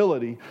the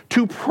ability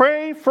to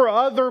pray for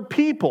other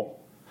people,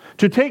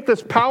 to take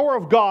this power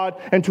of God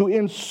and to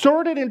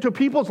insert it into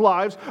people's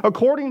lives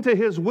according to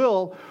His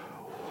will,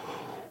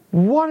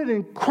 what an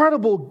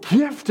incredible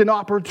gift and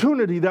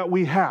opportunity that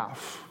we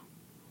have.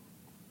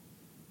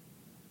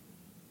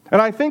 And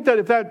I think that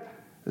if that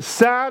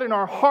sat in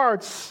our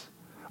hearts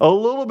a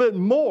little bit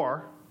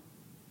more,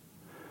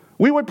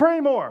 we would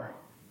pray more.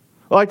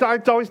 Like I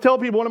always tell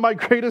people, one of my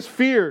greatest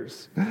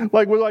fears,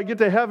 like when I get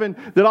to heaven,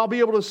 that I'll be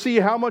able to see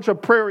how much of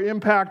an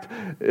impact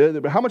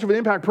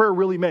prayer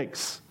really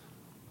makes,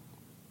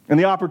 and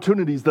the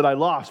opportunities that I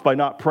lost by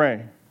not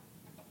praying.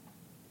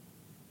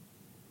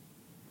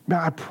 Man,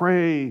 I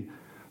pray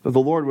that the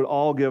Lord would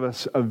all give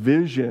us a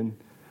vision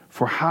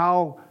for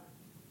how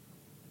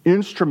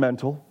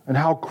instrumental and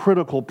how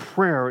critical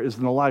prayer is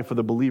in the life of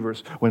the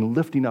believers when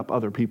lifting up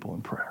other people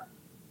in prayer.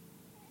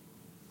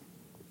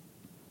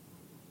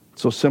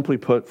 So simply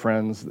put,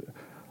 friends,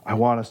 I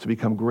want us to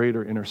become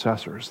greater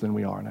intercessors than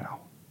we are now.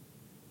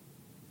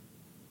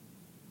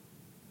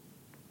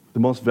 The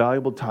most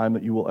valuable time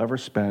that you will ever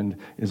spend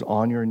is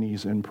on your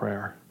knees in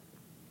prayer.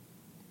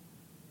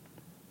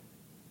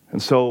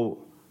 And so,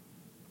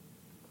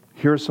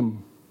 here are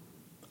some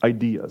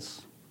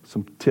ideas,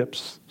 some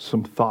tips,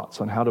 some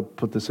thoughts on how to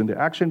put this into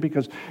action,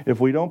 because if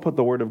we don't put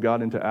the Word of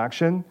God into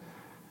action,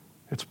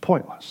 it's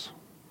pointless.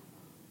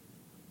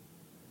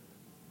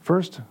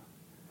 First,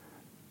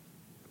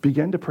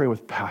 begin to pray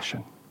with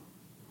passion.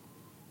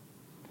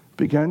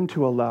 Begin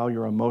to allow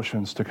your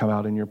emotions to come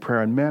out in your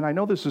prayer. And men, I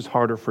know this is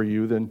harder for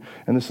you than,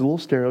 and this is a little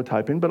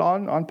stereotyping, but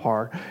on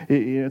par,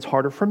 it's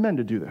harder for men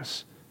to do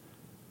this.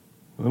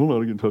 I don't know how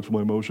to get in touch with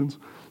my emotions.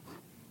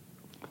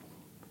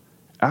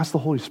 Ask the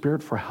Holy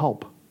Spirit for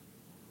help.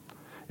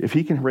 If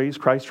He can raise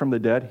Christ from the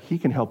dead, He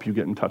can help you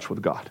get in touch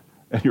with God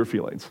and your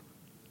feelings.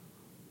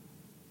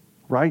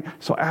 Right?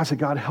 So ask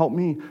God, help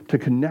me to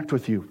connect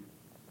with you.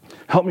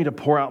 Help me to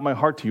pour out my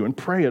heart to you, and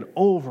pray it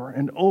over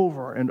and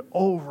over and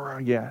over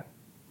again.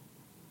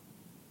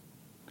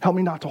 Help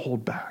me not to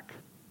hold back.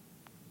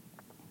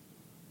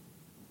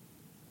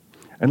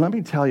 And let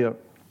me tell you,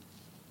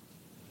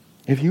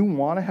 if you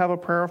want to have a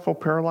prayerful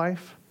prayer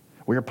life,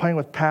 where you're praying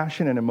with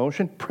passion and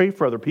emotion, pray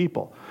for other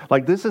people.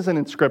 Like, this isn't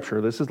in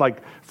Scripture. This is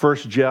like 1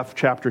 Jeff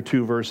chapter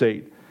 2, verse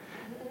 8.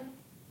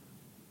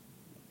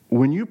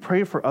 When you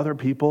pray for other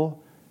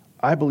people,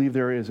 I believe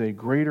there is a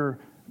greater,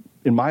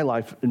 in my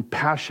life, in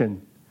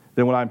passion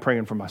than when I'm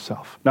praying for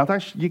myself. Now,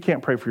 you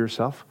can't pray for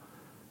yourself.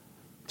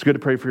 It's good to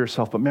pray for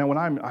yourself. But man, when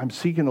I'm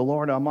seeking the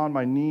Lord, I'm on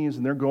my knees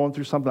and they're going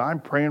through something, I'm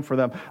praying for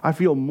them. I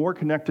feel more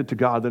connected to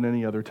God than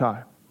any other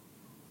time.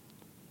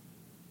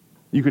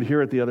 You could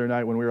hear it the other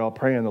night when we were all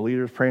praying, the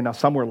leaders praying. Now,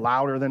 some were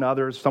louder than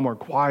others, some were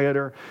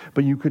quieter,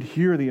 but you could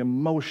hear the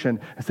emotion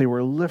as they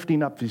were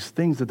lifting up these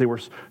things that they were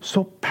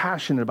so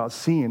passionate about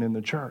seeing in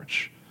the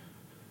church.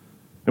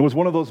 It was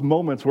one of those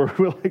moments where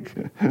we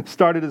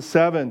started at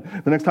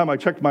 7. The next time I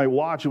checked my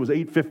watch, it was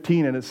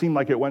 8:15, and it seemed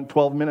like it went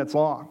 12 minutes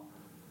long.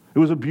 It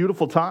was a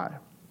beautiful time.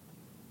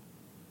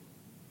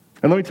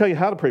 And let me tell you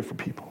how to pray for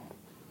people.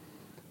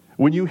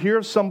 When you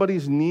hear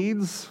somebody's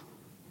needs,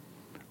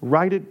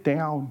 write it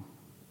down.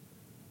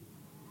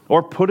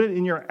 Or put it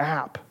in your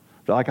app,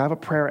 like I have a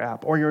prayer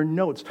app, or your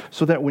notes,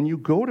 so that when you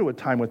go to a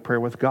time with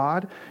prayer with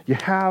God, you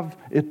have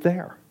it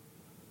there.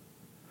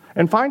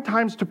 And find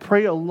times to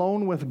pray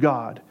alone with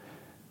God.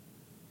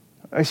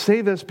 I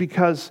say this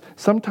because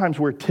sometimes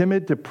we're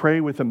timid to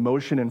pray with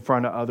emotion in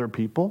front of other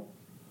people.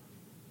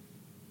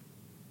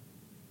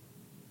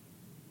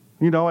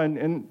 You know,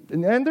 and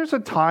there's a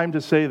time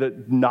to say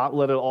that not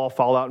let it all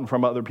fall out in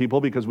front of other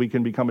people, because we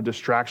can become a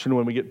distraction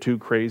when we get too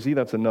crazy.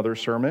 That's another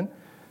sermon.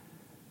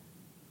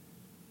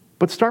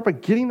 But start by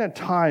getting that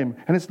time,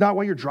 and it's not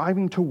while you're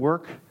driving to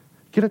work.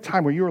 Get a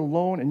time where you're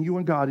alone and you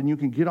and God, and you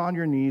can get on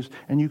your knees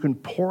and you can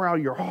pour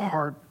out your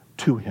heart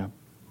to him.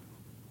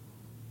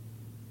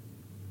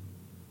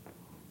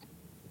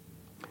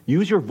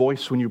 Use your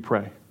voice when you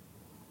pray.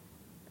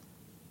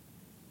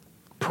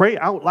 Pray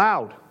out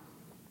loud.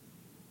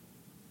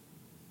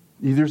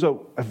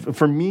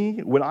 For me,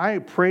 when I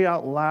pray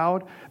out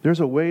loud,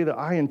 there's a way that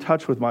I in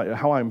touch with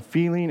how I'm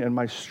feeling and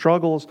my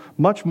struggles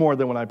much more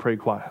than when I pray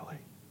quietly.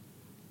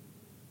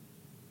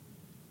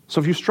 So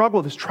if you struggle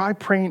with this, try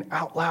praying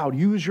out loud.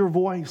 Use your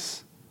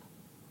voice.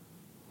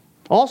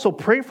 Also,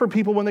 pray for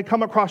people when they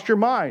come across your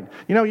mind.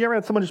 You ever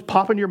had someone just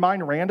pop into your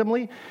mind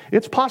randomly?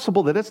 It's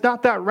possible that it's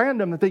not that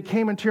random that they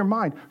came into your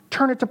mind.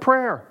 Turn it to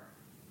prayer.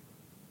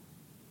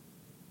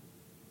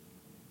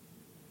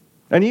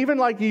 And even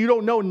like you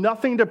don't know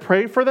nothing to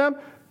pray for them,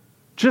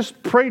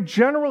 just pray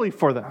generally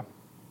for them.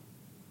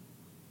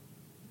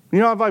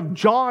 If I've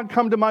John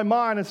come to my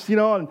mind, it's,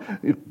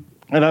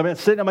 and I've been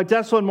sitting at my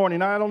desk one morning,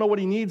 and I don't know what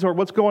he needs or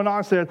what's going on.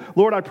 I said,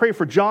 Lord, I pray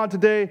for John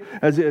today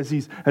as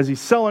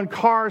he's selling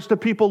cars to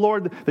people,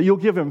 Lord, that you'll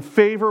give him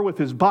favor with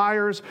his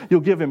buyers.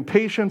 You'll give him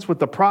patience with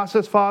the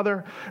process,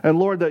 Father. And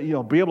Lord, that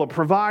you'll be able to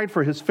provide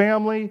for his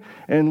family.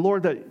 And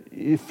Lord, that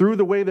through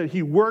the way that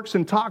he works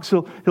and talks,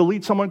 he'll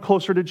lead someone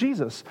closer to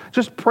Jesus.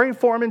 Just pray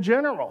for him in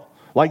general,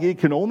 like it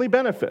can only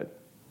benefit.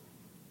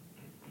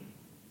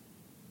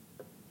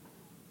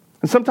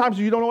 And sometimes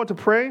you don't know what to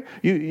pray.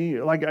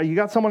 You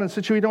got someone in a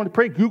situation you don't know what to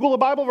pray. Google a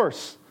Bible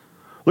verse.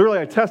 Literally,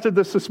 I tested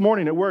this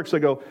morning. It works. I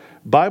go,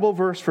 Bible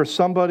verse for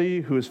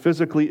somebody who is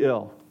physically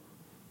ill.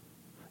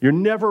 You're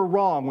never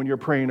wrong when you're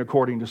praying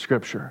according to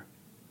Scripture.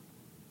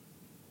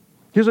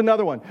 Here's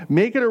another one.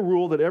 Make it a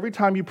rule that every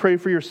time you pray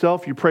for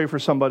yourself, you pray for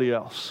somebody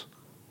else.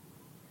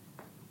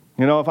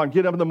 If I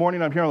get up in the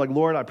morning, I'm here, I'm like,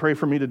 Lord, I pray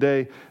for me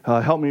today.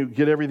 Help me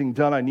get everything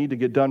done I need to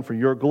get done for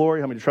your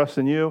glory. Help me to trust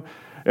in you.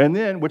 And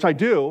then, which I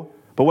do,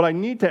 but what I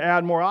need to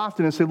add more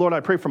often is say, Lord,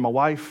 I pray for my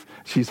wife.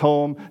 She's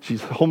home.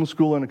 She's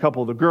homeschooling a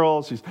couple of the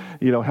girls. She's,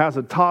 has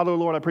a toddler.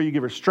 Lord, I pray you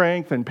give her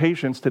strength and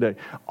patience today.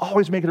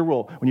 Always make it a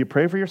rule. When you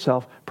pray for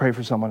yourself, pray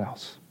for someone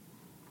else.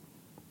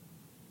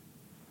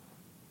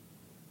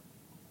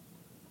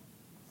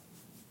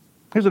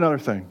 Here's another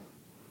thing.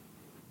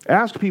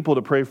 Ask people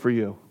to pray for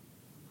you.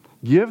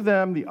 Give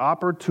them the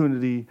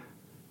opportunity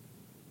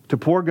to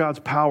pour God's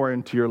power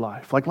into your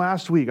life. Like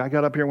last week, I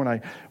got up here when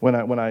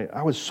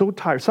I was so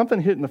tired.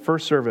 Something hit in the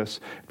first service,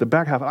 the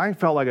back half, and I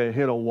felt like I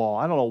hit a wall.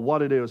 I don't know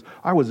what it is.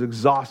 I was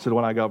exhausted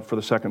when I got up for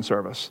the second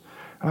service.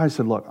 And I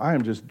said, look, I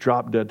am just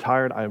drop dead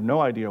tired. I have no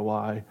idea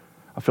why.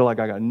 I feel like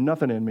I got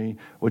nothing in me.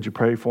 Would you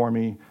pray for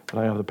me that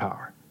I have the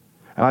power?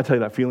 And I tell you,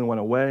 that feeling went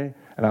away,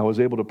 and I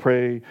was able to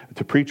pray,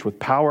 to preach with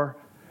power.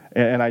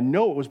 And I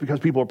know it was because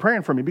people were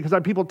praying for me, because I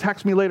had people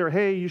text me later,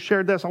 hey, you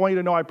shared this. I want you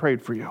to know I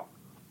prayed for you.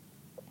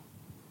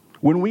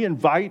 When we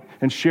invite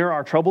and share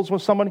our troubles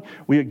with somebody,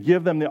 we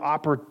give them the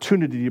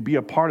opportunity to be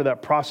a part of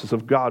that process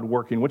of God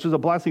working, which is a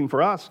blessing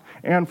for us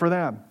and for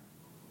them.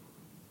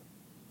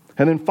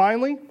 And then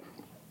finally,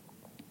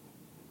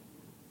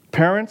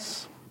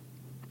 parents,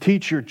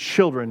 teach your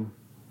children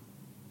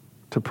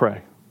to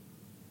pray.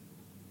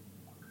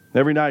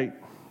 Every night,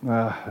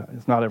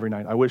 it's not every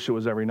night. I wish it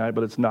was every night,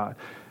 but it's not.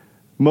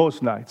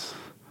 Most nights,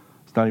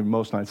 it's not even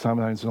most nights.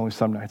 Sometimes it's only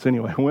some nights.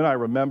 Anyway, when I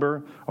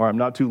remember, or I'm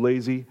not too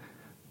lazy,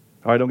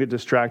 or I don't get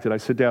distracted, I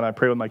sit down and I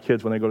pray with my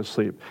kids when they go to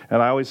sleep.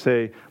 And I always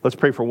say, let's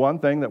pray for one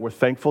thing that we're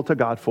thankful to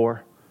God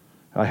for.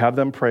 I have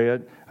them pray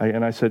it.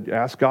 And I said,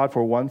 ask God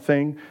for one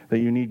thing that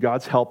you need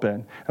God's help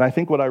in. And I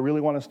think what I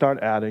really want to start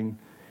adding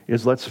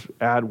is let's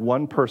add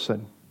one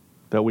person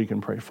that we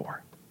can pray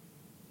for.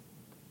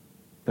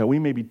 That we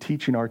may be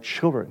teaching our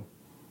children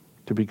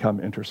to become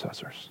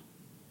intercessors.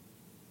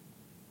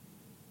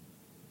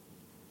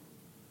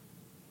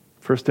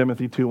 1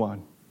 Timothy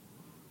 2:1.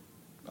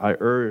 I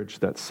urge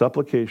that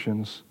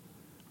supplications,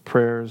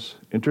 prayers,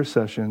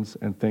 intercessions,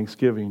 and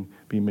thanksgiving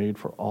be made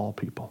for all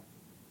people.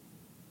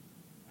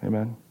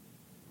 Amen.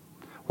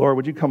 Lord,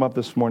 would you come up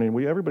this morning?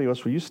 Everybody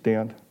else, will you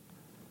stand?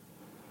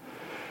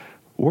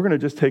 We're going to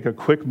just take a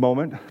quick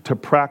moment to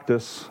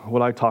practice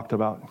what I talked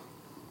about.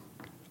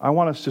 I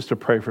want us just to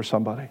pray for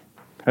somebody.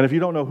 And if you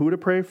don't know who to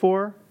pray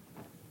for,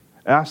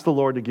 ask the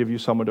Lord to give you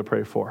someone to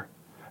pray for.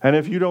 And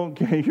if you don't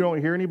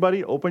hear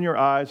anybody, open your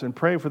eyes and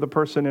pray for the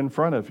person in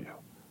front of you.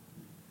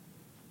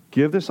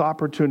 Give this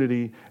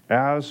opportunity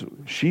as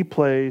she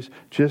plays,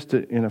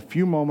 in a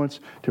few moments,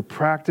 to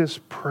practice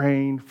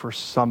praying for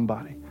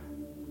somebody.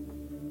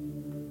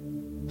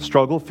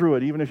 Struggle through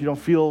it. Even if you don't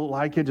feel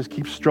like it, just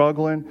keep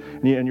struggling.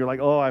 And you're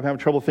like, I'm having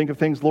trouble thinking of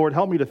things. Lord,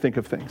 help me to think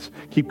of things.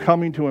 Keep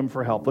coming to him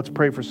for help. Let's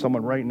pray for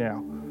someone right now.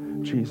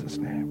 In Jesus'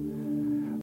 name.